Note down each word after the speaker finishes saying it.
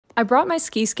I brought my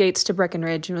ski skates to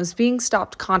Breckenridge and was being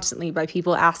stopped constantly by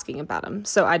people asking about them,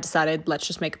 so I decided let's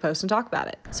just make a post and talk about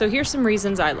it. So here's some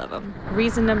reasons I love them.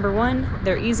 Reason number 1,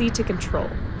 they're easy to control,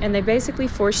 and they basically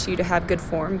force you to have good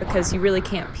form because you really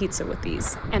can't pizza with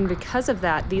these. And because of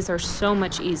that, these are so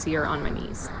much easier on my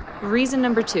knees. Reason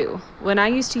number 2, when I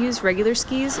used to use regular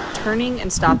skis, turning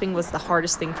and stopping was the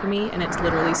hardest thing for me, and it's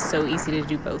literally so easy to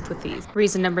do both with these.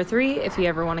 Reason number 3, if you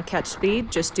ever want to catch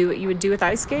speed, just do what you would do with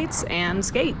ice skates and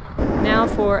skate. Now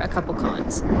for a couple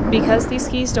cons. Because these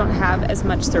skis don't have as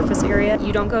much surface area,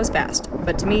 you don't go as fast,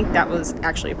 but to me that was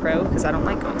actually a pro because I don't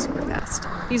like going super fast.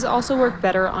 These also work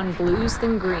better on blues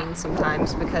than greens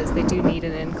sometimes because they do need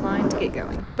an incline to get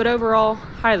going. But overall,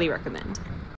 highly recommend.